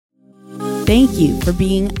Thank you for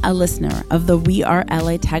being a listener of the We Are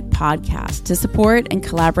LA Tech podcast. To support and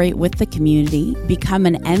collaborate with the community, become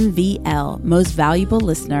an MVL Most Valuable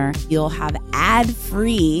Listener. You'll have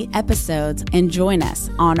ad-free episodes and join us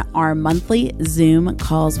on our monthly Zoom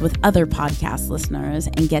calls with other podcast listeners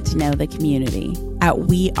and get to know the community at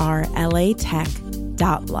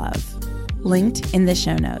WeAreLATech.love. Linked in the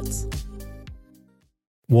show notes.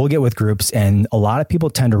 We'll get with groups and a lot of people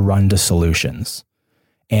tend to run to solutions.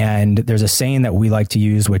 And there's a saying that we like to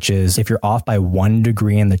use, which is if you're off by 1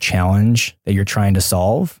 degree in the challenge that you're trying to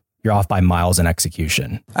solve, you're off by miles in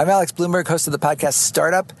execution. I'm Alex Bloomberg, host of the podcast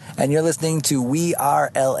Startup, and you're listening to We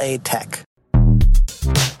Are LA Tech.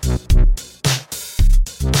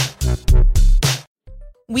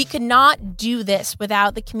 We could not do this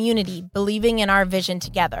without the community believing in our vision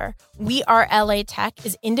together. We Are LA Tech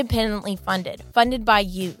is independently funded by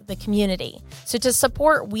you, the community. So to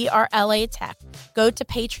support We Are LA Tech, go to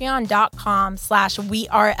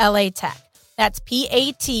patreon.com/WeAreLATech. That's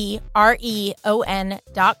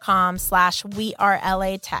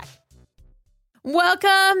patreon.com/WeAreLATech.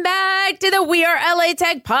 Welcome back to the We Are LA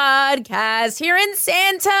Tech podcast here in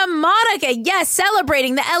Santa Monica. Yes,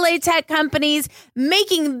 celebrating the LA Tech companies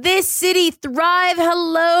making this city thrive.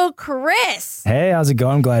 Hello, Chris. Hey, how's it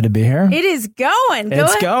going? I'm glad to be here. It is going.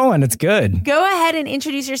 It's good. Go ahead and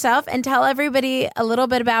introduce yourself and tell everybody a little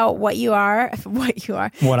bit about what you are.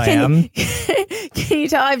 What I am. Can you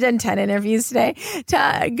tell I've done 10 interviews today?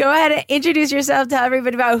 Go ahead and introduce yourself. Tell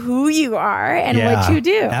everybody about who you are and what you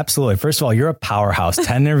do. Absolutely. First of all, you're a powerhouse.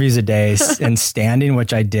 10 interviews a day and standing,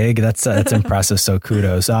 which I dig. That's impressive. So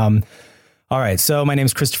kudos. All right. So my name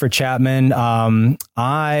is Christopher Chapman. Do you want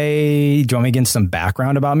me to get into some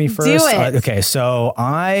background about me first? Do it. Okay. So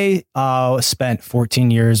I spent 14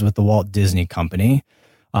 years with the Walt Disney Company.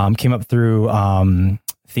 Came up through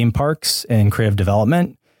theme parks and creative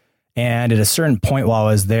development. And at a certain point while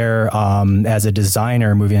I was there, as a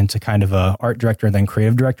designer, moving into kind of a art director and then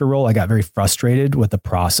creative director role, I got very frustrated with the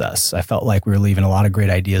process. I felt like we were leaving a lot of great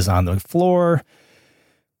ideas on the floor.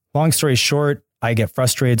 Long story short, I get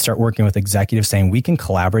frustrated, start working with executives saying we can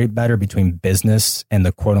collaborate better between business and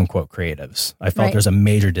the quote unquote creatives. I felt there's a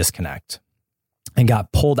major disconnect and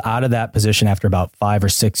got pulled out of that position after about 5 or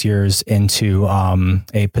 6 years into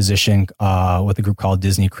a position with a group called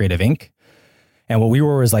Disney Creative Inc. And what we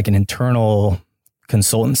were was like an internal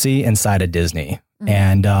consultancy inside of Disney. Mm-hmm.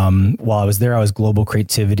 And while I was there, I was global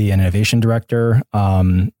creativity and innovation director.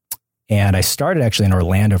 And I started actually in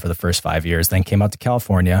Orlando for the first 5 years, then came out to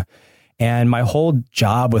California. And my whole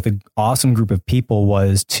job with an awesome group of people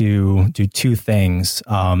was to do 2 things.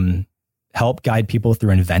 Help guide people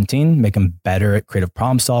through inventing, make them better at creative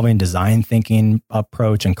problem solving, design thinking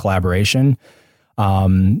approach, and collaboration.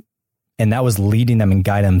 And that was leading them and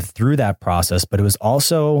guiding them through that process. But it was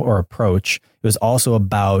also, it was also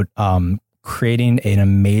about creating an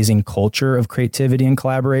amazing culture of creativity and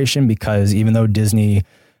collaboration, because even though Disney,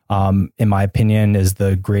 in my opinion, is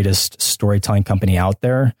the greatest storytelling company out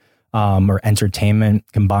there, or entertainment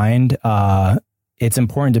combined, it's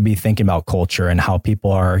important to be thinking about culture and how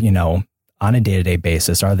people are, on a day-to-day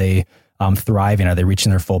basis. Are they thriving? Are they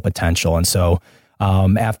reaching their full potential? And so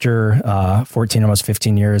after 14, almost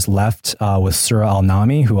 15 years, left with Surah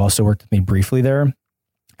Al-Nami, who also worked with me briefly there.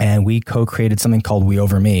 And we co-created something called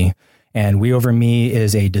WeOverMe. And WeOverMe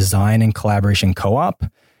is a design and collaboration co-op.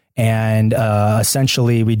 And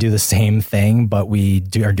essentially, we do the same thing, but we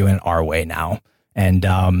are doing it our way now. And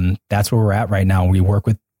that's where we're at right now. We work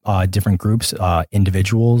with different groups,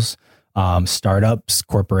 individuals, startups,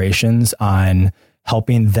 corporations on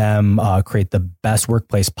helping them create the best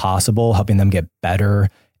workplace possible, helping them get better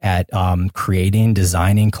at creating,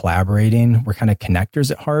 designing, collaborating. We're kind of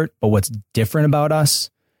connectors at heart. But what's different about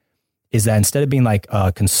us is that instead of being like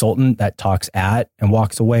a consultant that talks at and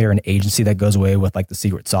walks away, or an agency that goes away with like the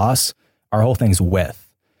secret sauce, our whole thing's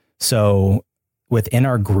with. So within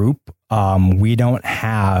our group, we don't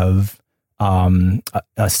have a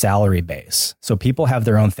salary base. So people have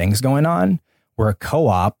their own things going on. We're a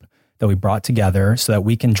co-op that we brought together so that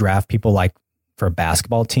we can draft people like for a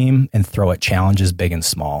basketball team and throw at challenges big and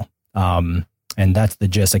small. And that's the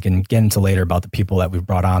gist. I can get into later about the people that we've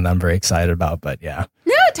brought on that I'm very excited about, but yeah.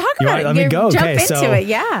 No, talk about it. Let me go. Jump into it.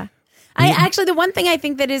 Yeah. Actually, the one thing I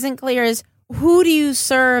think that isn't clear is who do you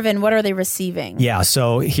serve and what are they receiving? Yeah.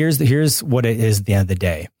 So here's what it is at the end of the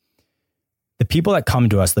day. The people that come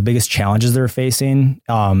to us, the biggest challenges they're facing,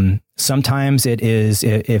 sometimes it is,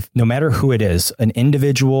 if no matter who it is, an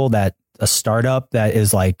individual, a startup that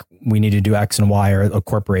is like, we need to do X and Y, or a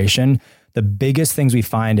corporation, the biggest things we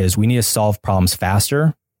find is we need to solve problems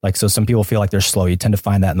faster. Like, so some people feel like they're slow. You tend to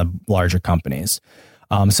find that in the larger companies.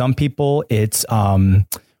 Some people, it's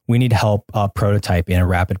we need help prototyping and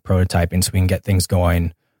rapid prototyping so we can get things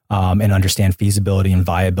going and understand feasibility and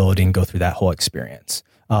viability and go through that whole experience.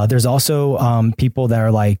 There's also people that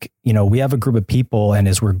are like, we have a group of people, and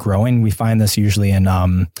as we're growing, we find this usually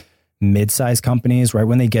in mid-sized companies, right?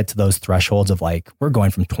 When they get to those thresholds of like, we're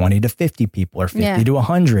going from 20 to 50 people or 50 to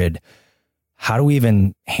 100. How do we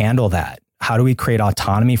even handle that? How do we create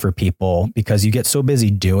autonomy for people? Because you get so busy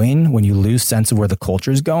doing, when you lose sense of where the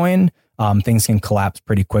culture is going, things can collapse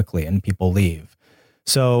pretty quickly and people leave.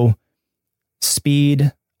 So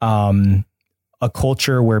speed, a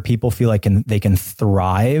culture where people feel like they can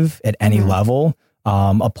thrive at any level,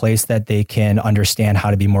 a place that they can understand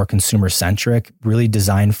how to be more consumer centric, really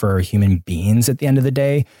designed for human beings at the end of the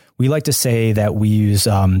day. We like to say that we use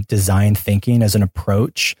design thinking as an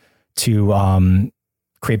approach to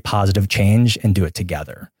create positive change and do it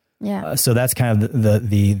together. Yeah. So that's kind of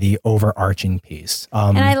the overarching piece.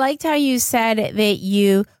 And I liked how you said that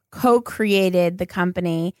you co-created the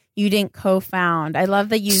company. You didn't co-found. I love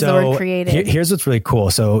that you used the word created. Here's what's really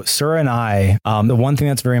cool. So Sura and I, the one thing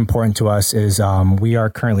that's very important to us is we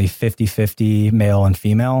are currently 50-50 male and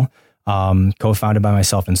female, co-founded by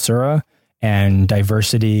myself and Sura. And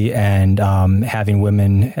diversity and having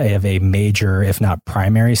women have a major, if not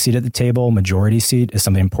primary seat at the table, majority seat is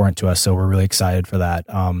something important to us. So we're really excited for that.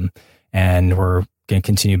 And we're going to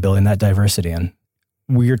continue building that diversity. And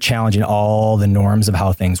we're challenging all the norms of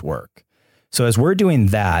how things work. So as we're doing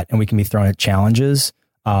that, and we can be thrown at challenges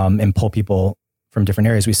and pull people from different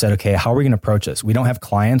areas, we said, okay, how are we going to approach this? We don't have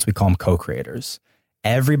clients. We call them co-creators.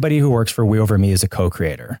 Everybody who works for WeOverMe is a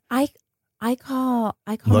co-creator. I call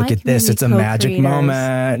Look at this. It's a magic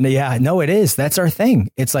moment. Yeah, no, it is. That's our thing.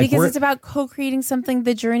 It's like, because it's about co-creating something,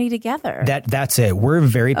 the journey together. That's it. We're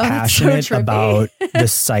very passionate about the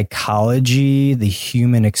psychology, the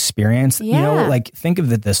human experience. Yeah. Like think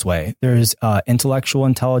of it this way. There's intellectual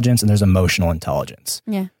intelligence and there's emotional intelligence.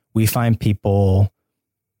 Yeah. We find people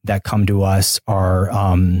that come to us are,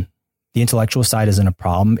 the intellectual side isn't a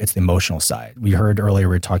problem. It's the emotional side. We heard earlier,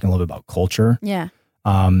 we were talking a little bit about culture. Yeah.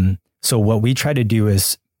 So what we try to do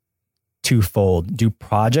is twofold: do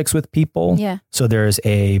projects with people. Yeah. So there's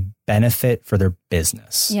a benefit for their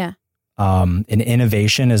business. Yeah. And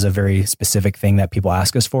innovation is a very specific thing that people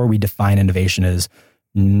ask us for. We define innovation as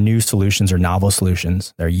new solutions or novel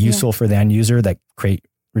solutions that are useful for the end user that create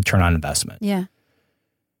return on investment. Yeah.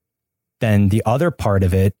 Then the other part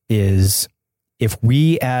of it is, if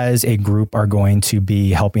we as a group are going to be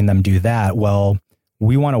helping them do that, well,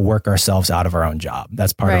 we want to work ourselves out of our own job.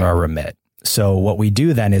 That's part of our remit. So what we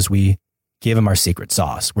do then is we give them our secret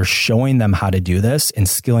sauce. We're showing them how to do this and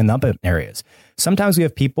skilling them up in areas. Sometimes we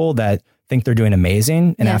have people that think they're doing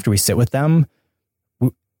amazing. And after we sit with them,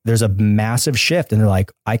 there's a massive shift. And they're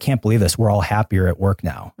like, I can't believe this. We're all happier at work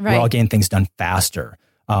now. We're all getting things done faster.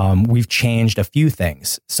 We've changed a few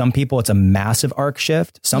things. Some people, it's a massive arc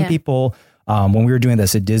shift. Some people, when we were doing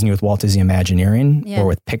this at Disney with Walt Disney Imagineering or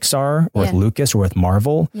with Pixar or with Lucas or with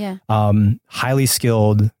Marvel, highly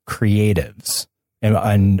skilled creatives.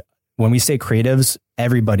 And when we say creatives,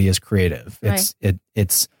 everybody is creative.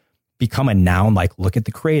 It's become a noun, like look at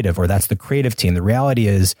the creative, or that's the creative team. The reality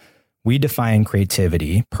is we define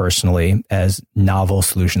creativity personally as novel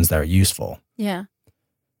solutions that are useful. Yeah.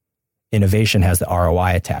 Innovation has the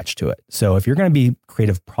ROI attached to it. So if you're going to be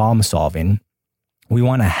creative problem solving, we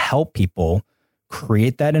want to help people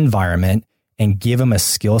create that environment and give them a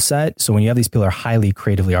skill set. So when you have these people that are highly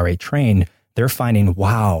creatively already trained, they're finding,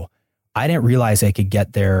 wow, I didn't realize I could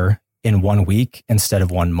get there in 1 week instead of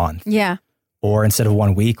 1 month. Yeah. Or instead of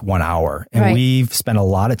 1 week, 1 hour. And we've spent a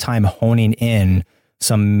lot of time honing in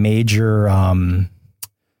some major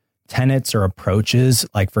tenets or approaches.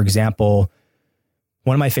 Like, for example,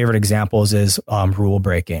 one of my favorite examples is rule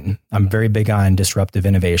breaking. I'm very big on disruptive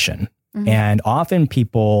innovation. And often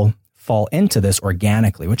people fall into this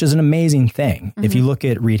organically, which is an amazing thing. If you look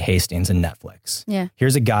at Reed Hastings and Netflix,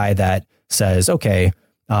 here's a guy that says, okay,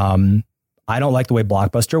 I don't like the way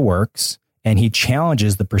Blockbuster works. And he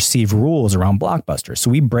challenges the perceived rules around Blockbuster. So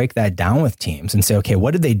we break that down with teams and say, okay,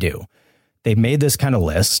 what did they do? They made this kind of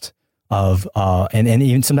list of, and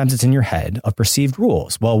even sometimes it's in your head, of perceived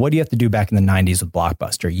rules. Well, what do you have to do back in the 90s with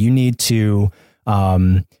Blockbuster? You need to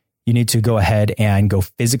go ahead and go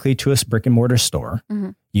physically to a brick and mortar store.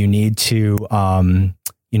 You need to,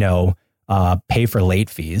 pay for late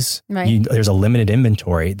fees. There's a limited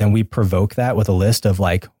inventory. Then we provoke that with a list of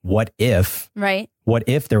like, what if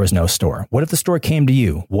there was no store? What if the store came to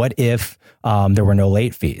you? What if there were no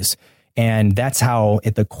late fees? And that's how,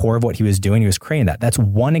 at the core of what he was doing, he was creating that. That's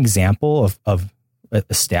one example of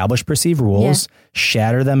establish perceived rules,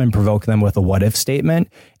 shatter them and provoke them with a what if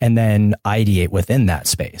statement, and then ideate within that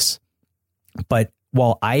space. But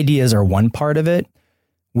while ideas are one part of it,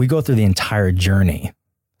 we go through the entire journey.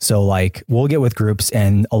 So like we'll get with groups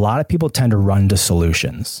and a lot of people tend to run to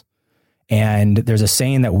solutions. And there's a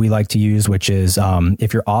saying that we like to use, which is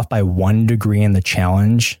if you're off by 1 degree in the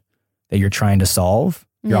challenge that you're trying to solve,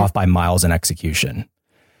 you're off by miles in execution.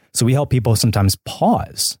 So we help people sometimes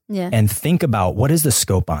pause and think about what is the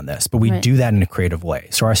scope on this, but we do that in a creative way.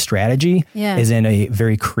 So our strategy is in a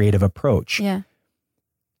very creative approach.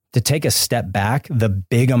 To take a step back, the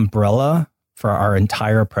big umbrella for our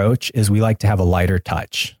entire approach is we like to have a lighter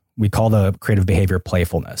touch. We call the creative behavior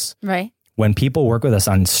playfulness. Right. When people work with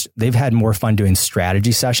us they've had more fun doing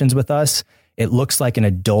strategy sessions with us. It looks like an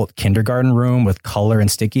adult kindergarten room with color and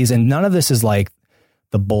stickies. And none of this is like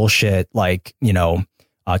the bullshit, like,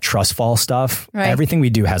 trust fall stuff. Right. Everything we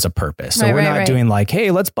do has a purpose. So we're not doing like,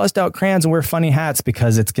 hey, let's bust out crayons and wear funny hats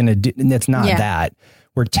because it's not that.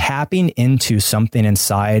 We're tapping into something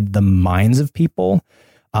inside the minds of people.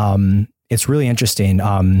 It's really interesting.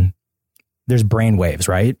 There's brain waves,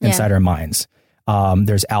 right? Inside our minds.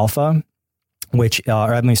 There's alpha, which, or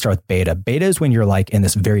let me start with beta. Beta is when you're like in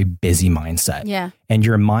this very busy mindset. And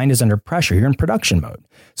your mind is under pressure. You're in production mode.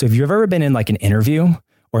 So if you've ever been in like an interview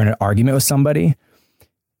or in an argument with somebody,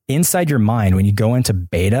 inside your mind, when you go into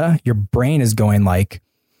beta, your brain is going like,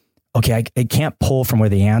 okay, it can't pull from where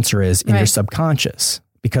the answer is in your subconscious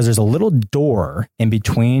because there's a little door in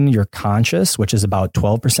between your conscious, which is about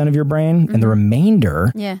 12% of your brain, and the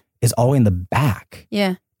remainder is all in the back.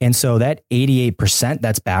 And so that 88%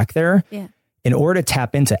 that's back there, in order to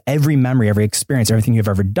tap into every memory, every experience, everything you've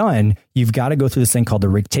ever done, you've got to go through this thing called the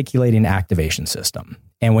reticulating activation system.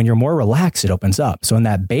 And when you're more relaxed, it opens up. So in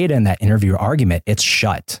that beta, in that interview or argument, it's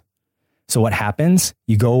shut. So what happens?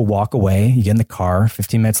 You go walk away, you get in the car,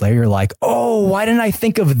 15 minutes later, you're like, oh, why didn't I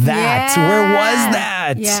think of that? Where was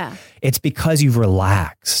that? It's because you've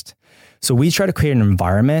relaxed. So we try to create an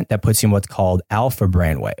environment that puts you in what's called alpha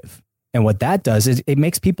brainwave. And what that does is it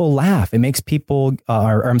makes people laugh. It makes people,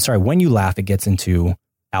 when you laugh, it gets into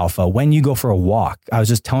alpha. When you go for a walk, I was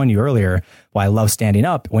just telling you earlier why I love standing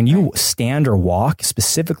up. When you stand or walk,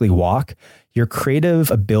 specifically walk, your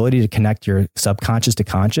creative ability to connect your subconscious to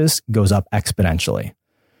conscious goes up exponentially.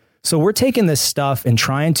 So we're taking this stuff and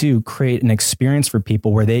trying to create an experience for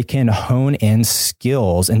people where they can hone in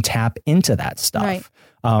skills and tap into that stuff.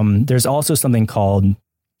 There's also something called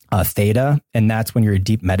theta, and that's when you're a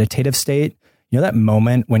deep meditative state. You know that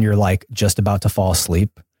moment when you're like just about to fall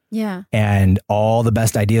asleep? And all the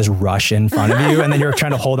best ideas rush in front of you and then you're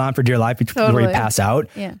trying to hold on for dear life before you pass out.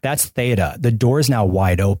 That's theta. The door is now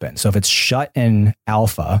wide open. So if it's shut in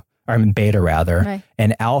alpha, or in beta rather,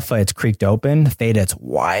 and alpha, it's creaked open, theta, it's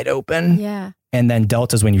wide open. And then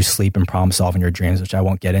delta is when you sleep and problem solve in your dreams, which I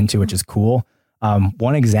won't get into, which is cool.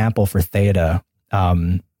 One example for theta,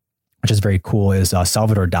 which is very cool, is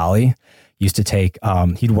Salvador Dali used to take,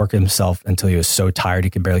 he'd work himself until he was so tired he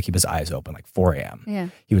could barely keep his eyes open, like 4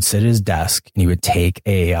 a.m. He would sit at his desk and he would take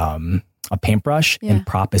a paintbrush and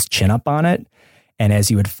prop his chin up on it. And as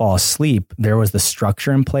he would fall asleep, there was the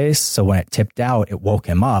structure in place. So when it tipped out, it woke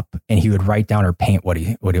him up and he would write down or paint what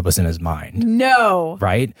it was in his mind. No.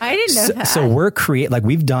 Right? I didn't know that. So we're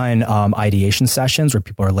we've done ideation sessions where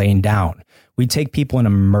people are laying down. We take people and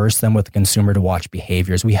immerse them with the consumer to watch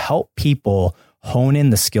behaviors. We help people hone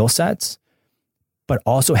in the skill sets, but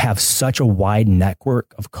also have such a wide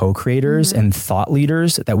network of co-creators and thought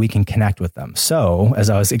leaders that we can connect with them. So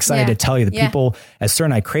as I was excited to tell you, the people, as Sir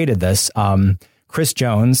and I created this, Chris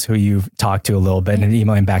Jones, who you've talked to a little bit and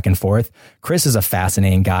emailing back and forth. Chris is a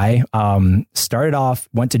fascinating guy. Started off,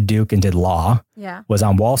 went to Duke and did law. Was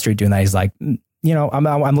on Wall Street doing that. He's like,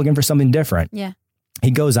 I'm looking for something different.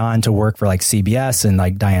 He goes on to work for like CBS and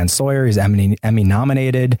like Diane Sawyer. He's Emmy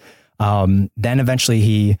nominated. Then eventually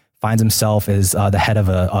he finds himself as the head of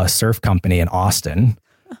a surf company in Austin.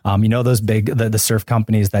 Those big, the surf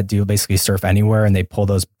companies that do basically surf anywhere and they pull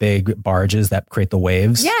those big barges that create the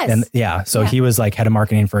waves. So he was like head of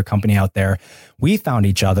marketing for a company out there. We found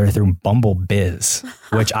each other through Bumble Biz,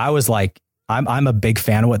 which I was like, I'm a big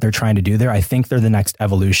fan of what they're trying to do there. I think they're the next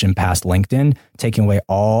evolution past LinkedIn, taking away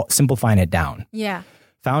simplifying it down.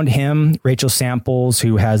 Found him, Rachel Samples,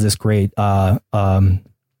 who has this great,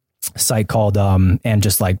 site called, and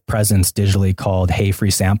just like presence digitally called Hey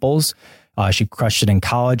Free Samples. She crushed it in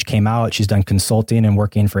college, came out. She's done consulting and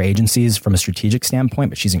working for agencies from a strategic standpoint,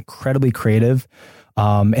 but she's incredibly creative.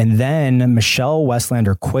 And then Michelle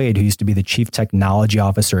Westlander Quaid, who used to be the chief technology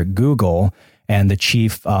officer at Google and the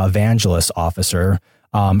chief evangelist officer,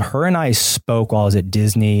 Her and I spoke while I was at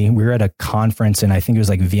Disney. We were at a conference in, I think it was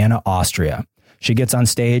like Vienna, Austria. She gets on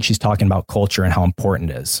stage. She's talking about culture and how important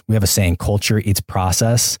it is. We have a saying, culture eats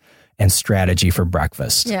process and strategy for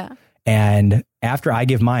breakfast. Yeah. And after I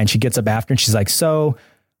give mine, she gets up after and she's like, so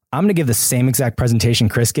I'm going to give the same exact presentation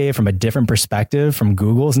Chris gave from a different perspective from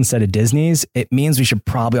Google's instead of Disney's. It means we should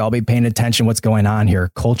probably all be paying attention to what's going on here.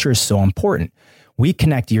 Culture is so important. We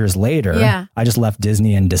connect years later. Yeah. I just left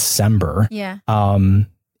Disney in December. Yeah.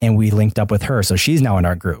 And we linked up with her. So she's now in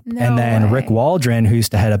our group. No and then way. Rick Waldron, who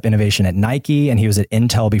used to head up innovation at Nike, and he was at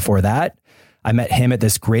Intel before that. I met him at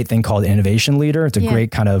this great thing called Innovation Leader. It's a great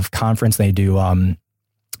kind of conference. They do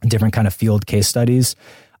different kind of field case studies.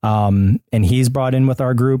 And he's brought in with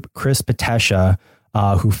our group, Chris Patesha,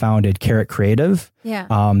 who founded Carrot Creative.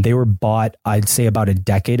 Yeah. They were bought, I'd say about a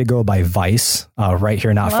decade ago by Vice, right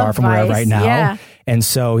here, not Love far from where Vice. we're right now. Yeah. And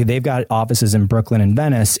so they've got offices in Brooklyn and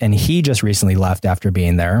Venice, and he just recently left after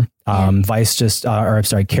being there. Vice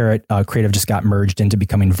Carrot Creative just got merged into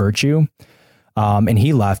becoming Virtue. And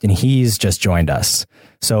he left and he's just joined us.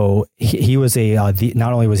 So he was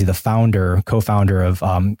not only was he the co-founder of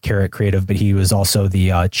Carrot Creative, but he was also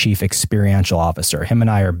the chief experiential officer. Him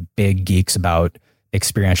and I are big geeks about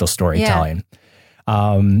experiential storytelling.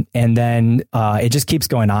 And then it just keeps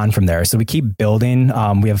going on from there. So we keep building.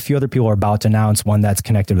 We have a few other people we're about to announce, one that's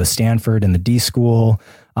connected with Stanford and the D School,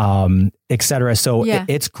 et cetera. So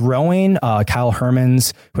it's growing. Kyle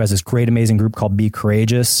Hermans, who has this great, amazing group called Be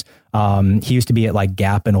Courageous. He used to be at like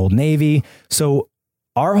Gap and Old Navy. So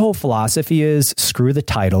our whole philosophy is screw the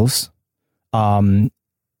titles.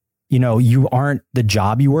 You aren't the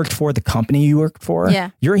job you worked for, the company you worked for.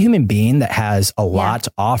 Yeah. You're a human being that has a lot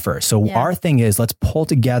to offer. So our thing is, let's pull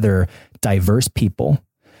together diverse people.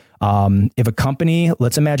 If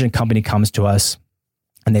let's imagine a company comes to us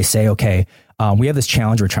and they say, okay, we have this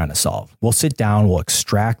challenge we're trying to solve. We'll sit down, we'll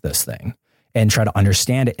extract this thing and try to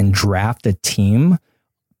understand it and draft a team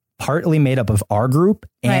partly made up of our group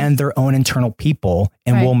and their own internal people.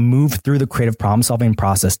 And we'll move through the creative problem solving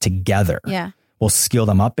process together. Yeah. We'll skill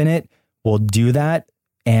them up in it. We'll do that.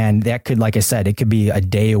 And that could, like I said, it could be a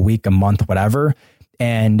day, a week, a month, whatever.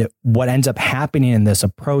 And what ends up happening in this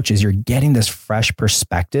approach is you're getting this fresh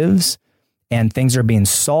perspectives and things are being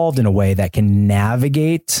solved in a way that can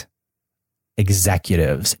navigate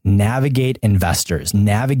executives, navigate investors,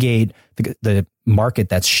 navigate the market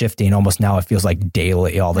that's shifting almost now. It feels like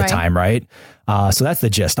daily all the time, right? So that's the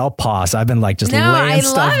gist. I'll pause. I've been like just laying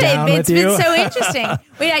stuff down with you. It's been so interesting.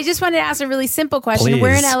 Wait, I just wanted to ask a really simple question. Please.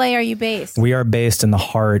 Where in LA are you based? We are based in the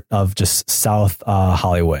heart of just South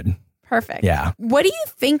Hollywood. Perfect. Yeah. What do you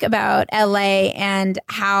think about LA and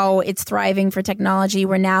how it's thriving for technology?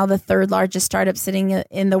 We're now the third largest startup sitting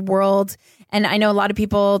in the world. And I know a lot of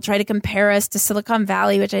people try to compare us to Silicon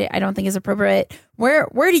Valley, which I don't think is appropriate. Where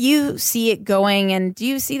do you see it going? And do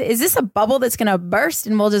you see, is this a bubble that's going to burst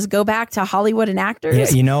and we'll just go back to Hollywood and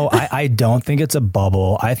actors? Yeah, I don't think it's a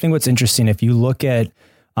bubble. I think what's interesting, if you look at,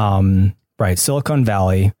 Silicon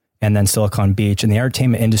Valley and then Silicon Beach and the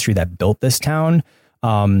entertainment industry that built this town,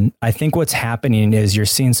 I think what's happening is you're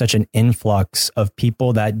seeing such an influx of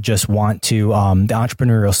people that just want to, the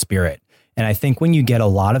entrepreneurial spirit. And I think when you get a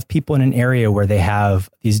lot of people in an area where they have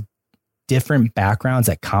these different backgrounds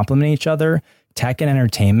that complement each other, tech and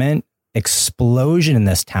entertainment, explosion in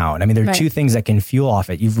this town. I mean, there are two things that can fuel off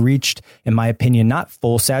it. You've reached, in my opinion, not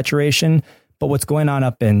full saturation, but what's going on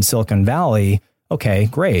up in Silicon Valley, okay,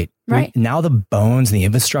 great. Right. Now the bones and the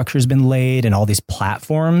infrastructure has been laid and all these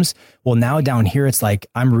platforms. Well, now down here, it's like,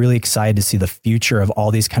 I'm really excited to see the future of all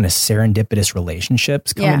these kind of serendipitous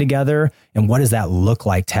relationships coming together. And what does that look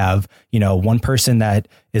like to have, one person that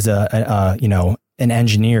is an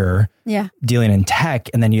engineer dealing in tech,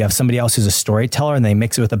 and then you have somebody else who's a storyteller and they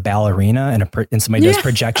mix it with a ballerina and somebody does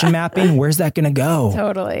projection mapping. Where's that going to go?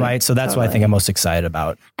 Totally. Right. So that's what I think I'm most excited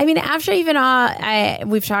about. I mean, after even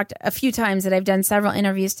we've talked a few times that I've done several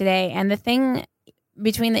interviews today, and the thing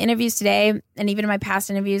between the interviews today and even in my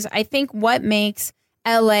past interviews, I think what makes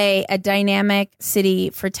LA a dynamic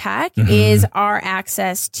city for tech is our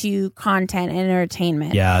access to content and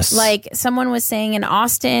entertainment. Yes. Like someone was saying in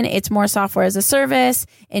Austin, it's more software as a service.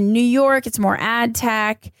 In New York, it's more ad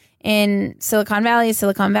tech. In Silicon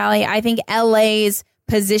Valley, I think LA's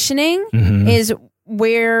positioning is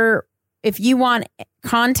where if you want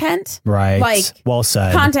content, like well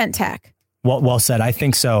said, content tech. Well said. I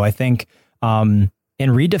think so. I think, in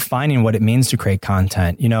redefining what it means to create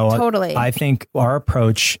content, totally. I think our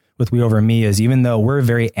approach with WeOverMe is, even though we're a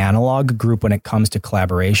very analog group when it comes to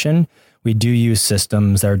collaboration, we do use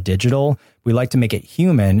systems that are digital. We like to make it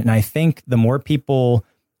human. And I think the more people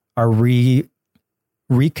are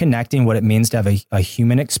reconnecting what it means to have a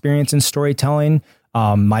human experience in storytelling.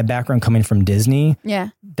 My background coming from Disney,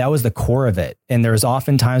 that was the core of it. And there's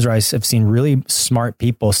often times where I've seen really smart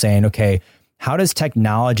people saying, okay, how does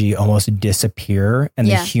technology almost disappear and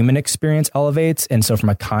the human experience elevates? And so from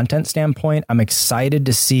a content standpoint, I'm excited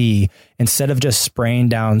to see, instead of just spraying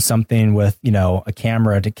down something with, a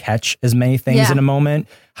camera to catch as many things in a moment,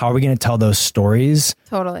 how are we going to tell those stories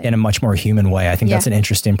in a much more human way? I think that's an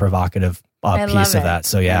interesting, provocative piece of that.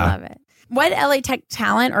 So I love it. What LA Tech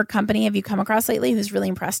talent or company have you come across lately who's really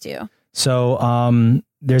impressed you? So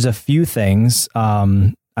there's a few things.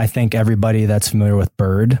 I think everybody that's familiar with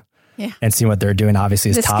Bird and seeing what they're doing obviously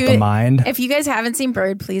is top of mind. If you guys haven't seen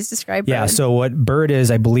Bird, please describe Bird. Yeah, so what Bird is,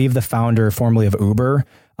 I believe the founder formerly of Uber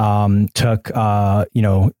took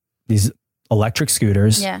these electric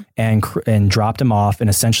scooters and dropped them off, and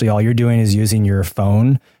essentially all you're doing is using your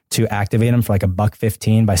phone to activate them for like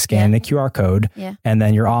 $1.15 by scanning the QR code, and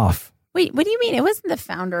then you're off. Wait, what do you mean? It wasn't the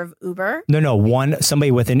founder of Uber? No.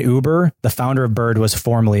 Somebody within Uber, the founder of Bird was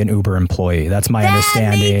formerly an Uber employee. That's my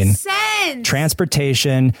understanding. Makes sense.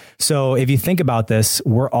 Transportation. So if you think about this,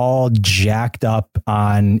 we're all jacked up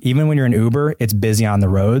on, even when you're in Uber, it's busy on the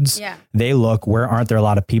roads. Yeah. They look, where aren't there a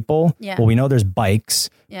lot of people? Yeah. Well, we know there's bikes,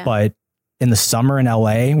 but in the summer in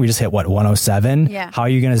LA, we just hit 107. Yeah. How are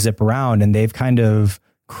you going to zip around? And they've kind of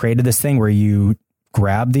created this thing where you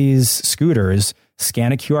grab these scooters,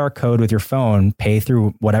 scan a QR code with your phone, pay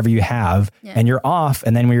through whatever you have, and you're off.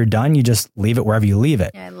 And then when you're done, you just leave it wherever you leave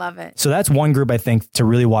it. Yeah, I love it. So that's one group I think to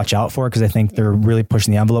really watch out for, because I think they're really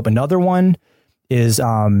pushing the envelope. Another one is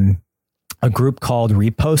a group called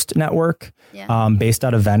Repost Network, based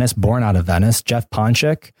out of Venice, born out of Venice. Jeff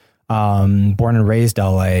Ponchik, born and raised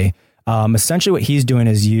LA. Essentially what he's doing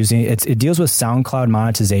is it deals with SoundCloud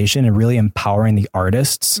monetization and really empowering the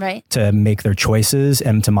artists to make their choices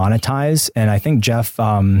and to monetize. And I think Jeff,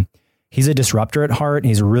 he's a disruptor at heart, and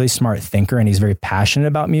he's a really smart thinker, and he's very passionate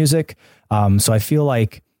about music. So I feel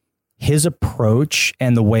like his approach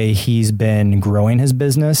and the way he's been growing his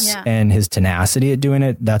business and his tenacity at doing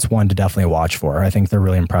it, that's one to definitely watch for. I think they're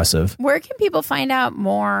really impressive. Where can people find out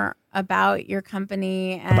more about your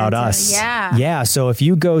company and about us? So if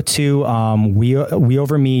you go to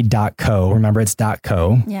WeOverMe.co, remember it's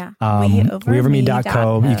 .co.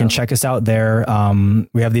 WeOverMe.co. You can check us out there.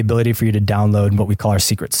 We have the ability for you to download what we call our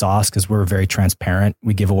secret sauce, because we're very transparent.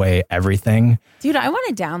 We give away everything. Dude, I want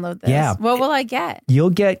to download this. Yeah. What will I get? You'll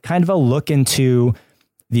get kind of a look into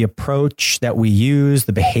the approach that we use,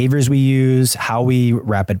 the behaviors we use, how we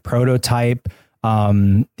rapid prototype,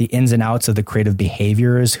 the ins and outs of the creative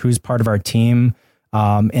behaviors, who's part of our team,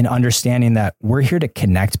 and understanding that we're here to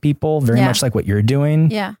connect people very much like what you're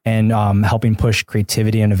doing, and helping push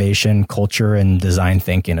creativity, innovation, culture, and design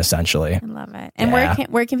thinking, essentially. I love it. And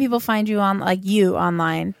where can people find you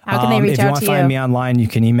online? How can they reach out to you? If you want to find me online, you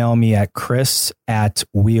can email me at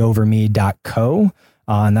chris@weoverme.co,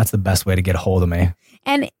 and that's the best way to get a hold of me.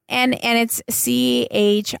 And it's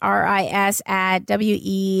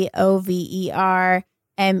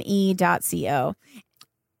CHRIS@WeOverMe.co.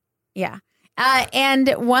 Yeah. And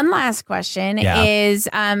one last question is,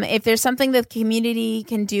 if there's something that the community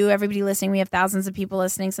can do, everybody listening, we have thousands of people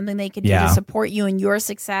listening, something they could do to support you in your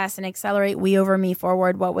success and accelerate WeOverMe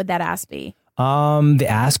forward, what would that ask be? The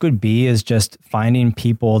ask would be is just finding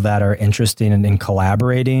people that are interested in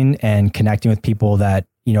collaborating and connecting with people that,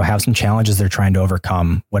 have some challenges they're trying to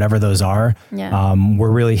overcome, whatever those are.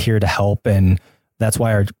 We're really here to help. And that's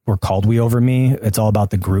why we're called WeOverMe. It's all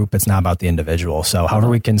about the group. It's not about the individual. So however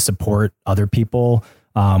we can support other people,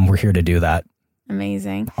 we're here to do that.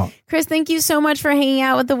 Amazing. Chris, thank you so much for hanging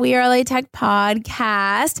out with the WeAreLATech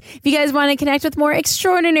podcast. If you guys want to connect with more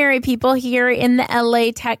extraordinary people here in the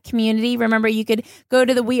LA Tech community, remember you could go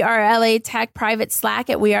to the WeAreLATech private Slack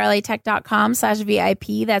at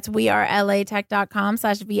wearelatech.com/VIP. That's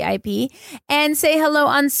wearelatech.com/VIP. And say hello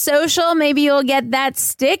on social. Maybe you'll get that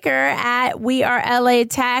sticker at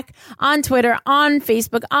WeAreLATech on Twitter, on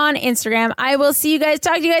Facebook, on Instagram. I will see you guys,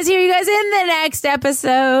 talk to you guys, hear you guys in the next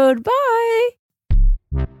episode. Bye.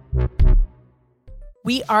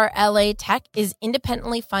 WeAreLATech is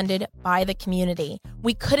independently funded by the community.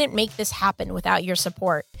 We couldn't make this happen without your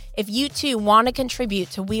support. If you too want to contribute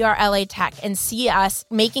to WeAreLATech and see us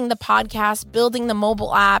making the podcast, building the mobile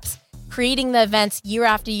apps, creating the events year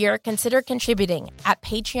after year, consider contributing at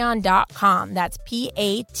patreon.com. That's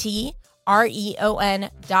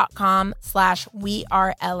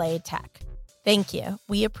patreon.com/WeAreLATech. Thank you.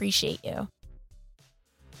 We appreciate you.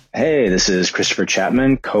 Hey, this is Christopher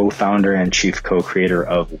Chapman, co-founder and chief co-creator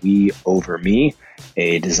of WeOverMe,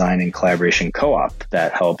 a design and collaboration co-op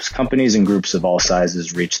that helps companies and groups of all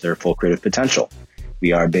sizes reach their full creative potential.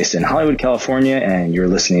 We are based in Hollywood, California, and you're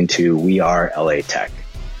listening to WeAreLATech.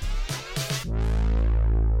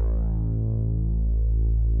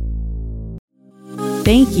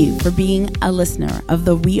 Thank you for being a listener of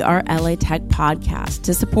the WeAreLATech podcast.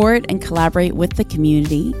 To support and collaborate with the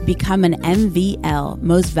community, become an MVL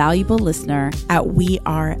Most Valuable Listener at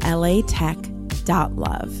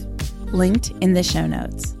WeAreLATech.love. Linked in the show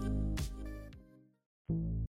notes.